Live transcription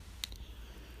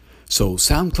So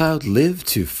SoundCloud lived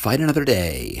to fight another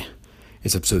day.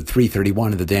 It's episode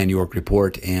 331 of the Dan York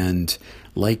Report, and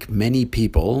like many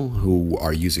people who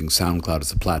are using SoundCloud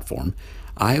as a platform,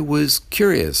 I was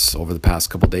curious over the past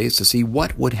couple days to see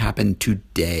what would happen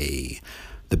today.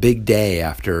 The big day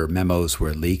after memos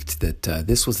were leaked that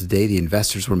this was the day the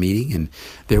investors were meeting, and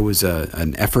there was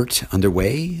an effort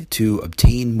underway to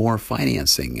obtain more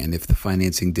financing. And if the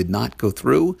financing did not go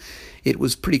through, it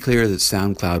was pretty clear that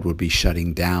SoundCloud would be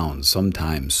shutting down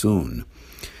sometime soon.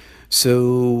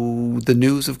 So the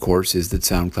news, of course, is that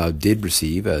SoundCloud did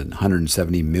receive a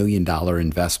 $170 million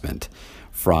investment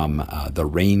from the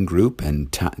Rain Group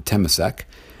and Temasek.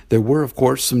 There were, of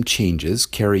course, some changes.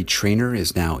 Kerry Trainor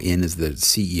is now in as the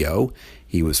CEO.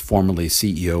 He was formerly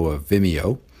CEO of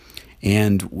Vimeo.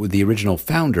 And the original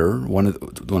founder, one of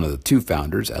the two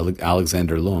founders,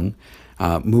 Alexander Lung,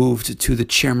 moved to the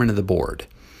chairman of the board.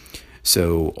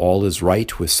 So all is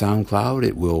right with SoundCloud.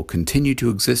 It will continue to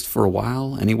exist for a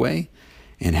while anyway,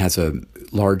 and has a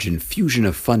large infusion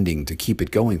of funding to keep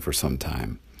it going for some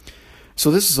time. So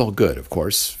this is all good, of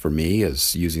course, for me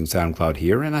as using SoundCloud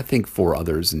here, and I think for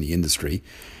others in the industry.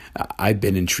 I've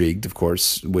been intrigued, of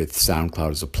course, with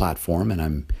SoundCloud as a platform, and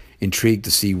I'm intrigued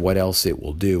to see what else it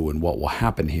will do and what will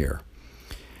happen here.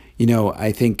 You know,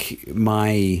 I think when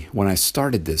I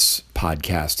started this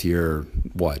podcast here,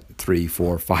 3,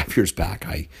 4, 5 years back,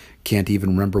 I can't even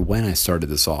remember when I started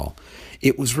this all.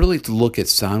 It was really to look at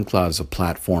SoundCloud as a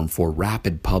platform for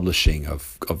rapid publishing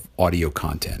of audio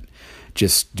content.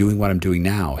 Just doing what I'm doing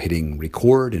now, hitting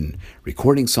record and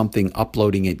recording something,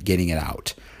 uploading it, getting it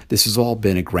out. This has all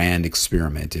been a grand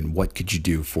experiment in what could you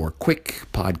do for quick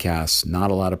podcasts, not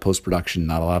a lot of post-production,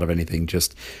 not a lot of anything,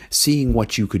 just seeing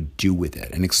what you could do with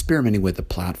it and experimenting with the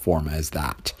platform as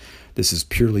that. This has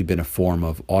purely been a form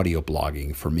of audio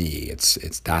blogging for me.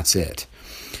 That's it.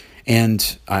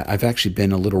 And I've actually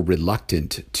been a little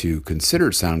reluctant to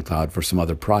consider SoundCloud for some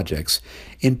other projects,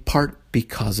 in part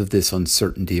because of this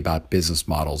uncertainty about business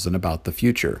models and about the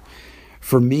future.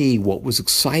 For me, what was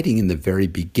exciting in the very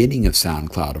beginning of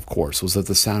SoundCloud, of course, was that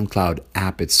the SoundCloud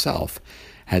app itself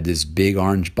had this big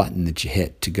orange button that you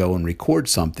hit to go and record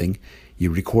something.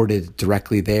 You recorded it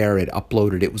directly there, it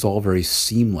uploaded, it was all very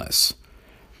seamless.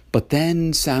 But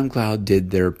then SoundCloud did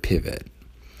their pivot.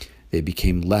 They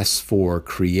became less for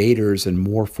creators and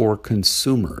more for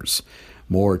consumers,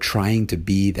 more trying to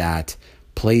be that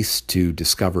place to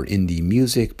discover indie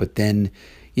music, but then,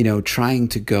 trying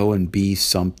to go and be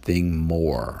something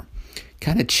more.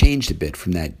 Kind of changed a bit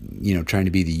from that, trying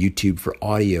to be the YouTube for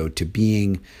audio to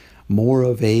being more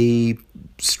of a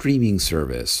streaming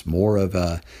service, more of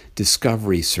a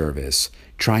discovery service,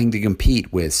 trying to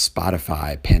compete with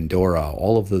Spotify, Pandora,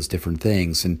 all of those different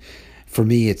things. And for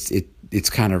me, it's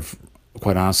kind of,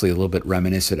 quite honestly, a little bit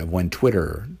reminiscent of when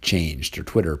Twitter changed, or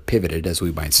Twitter pivoted, as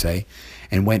we might say,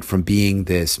 and went from being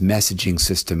this messaging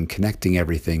system connecting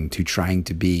everything to trying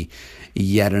to be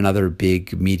yet another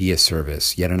big media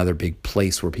service, yet another big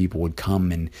place where people would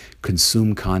come and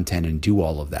consume content and do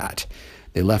all of that.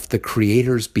 They left the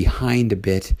creators behind a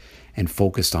bit and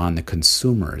focused on the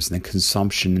consumers and the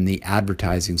consumption and the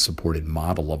advertising supported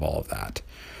model of all of that.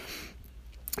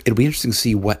 It'll be interesting to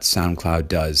see what SoundCloud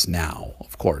does now,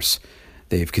 of course.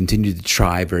 They've continued to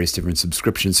try various different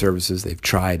subscription services. They've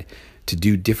tried to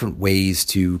do different ways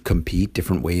to compete,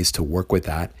 different ways to work with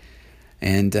that.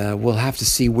 And we'll have to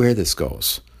see where this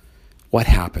goes. What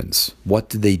happens? What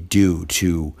do they do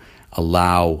to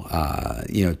allow,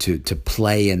 to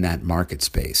play in that market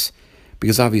space?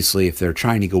 Because obviously, if they're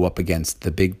trying to go up against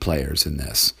the big players in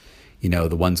this,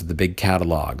 the ones with the big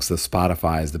catalogs, the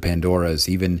Spotifys, the Pandoras,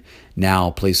 even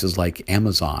now places like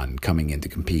Amazon coming in to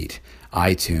compete,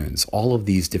 iTunes, all of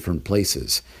these different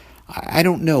places. I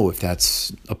don't know if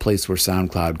that's a place where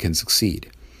SoundCloud can succeed.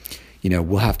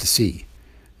 We'll have to see.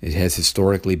 It has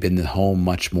historically been the home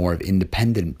much more of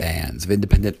independent bands, of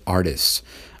independent artists,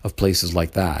 of places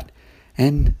like that.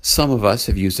 And some of us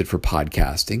have used it for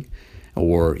podcasting,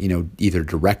 or, either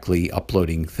directly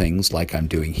uploading things like I'm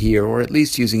doing here, or at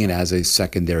least using it as a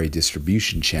secondary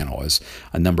distribution channel, as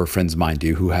a number of friends of mine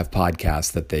do who have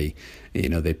podcasts that they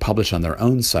publish on their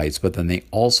own sites, but then they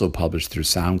also publish through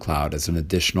SoundCloud as an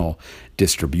additional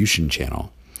distribution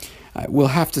channel. We'll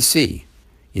have to see.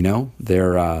 One of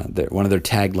their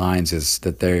taglines is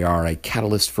that they are a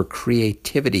catalyst for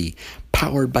creativity,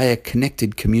 powered by a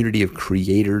connected community of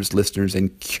creators, listeners,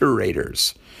 and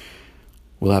curators.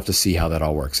 We'll have to see how that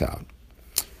all works out.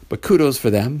 But kudos for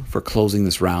them for closing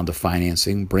this round of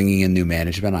financing, bringing in new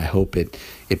management. I hope it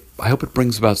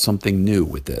brings about something new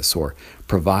with this, or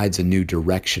provides a new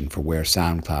direction for where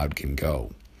SoundCloud can go.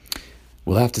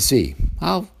 We'll have to see.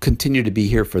 I'll continue to be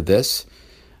here for this.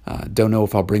 Don't know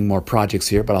if I'll bring more projects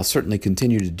here, but I'll certainly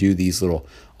continue to do these little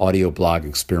audio blog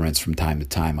experiments from time to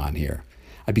time on here.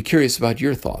 I'd be curious about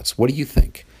your thoughts. What do you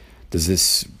think? Does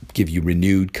this give you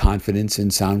renewed confidence in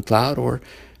SoundCloud, or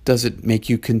does it make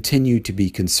you continue to be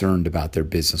concerned about their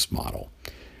business model?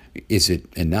 Is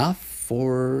it enough,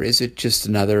 or is it just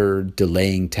another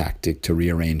delaying tactic to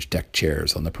rearrange deck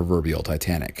chairs on the proverbial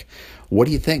Titanic? What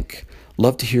do you think?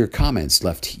 Love to hear comments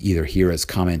left either here as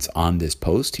comments on this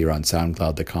post here on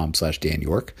soundcloud.com/Dan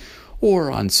York or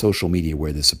on social media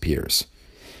where this appears.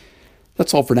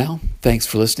 That's all for now. Thanks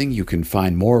for listening. You can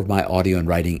find more of my audio and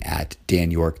writing at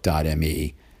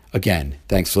danyork.me. Again,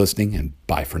 thanks for listening, and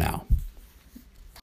bye for now.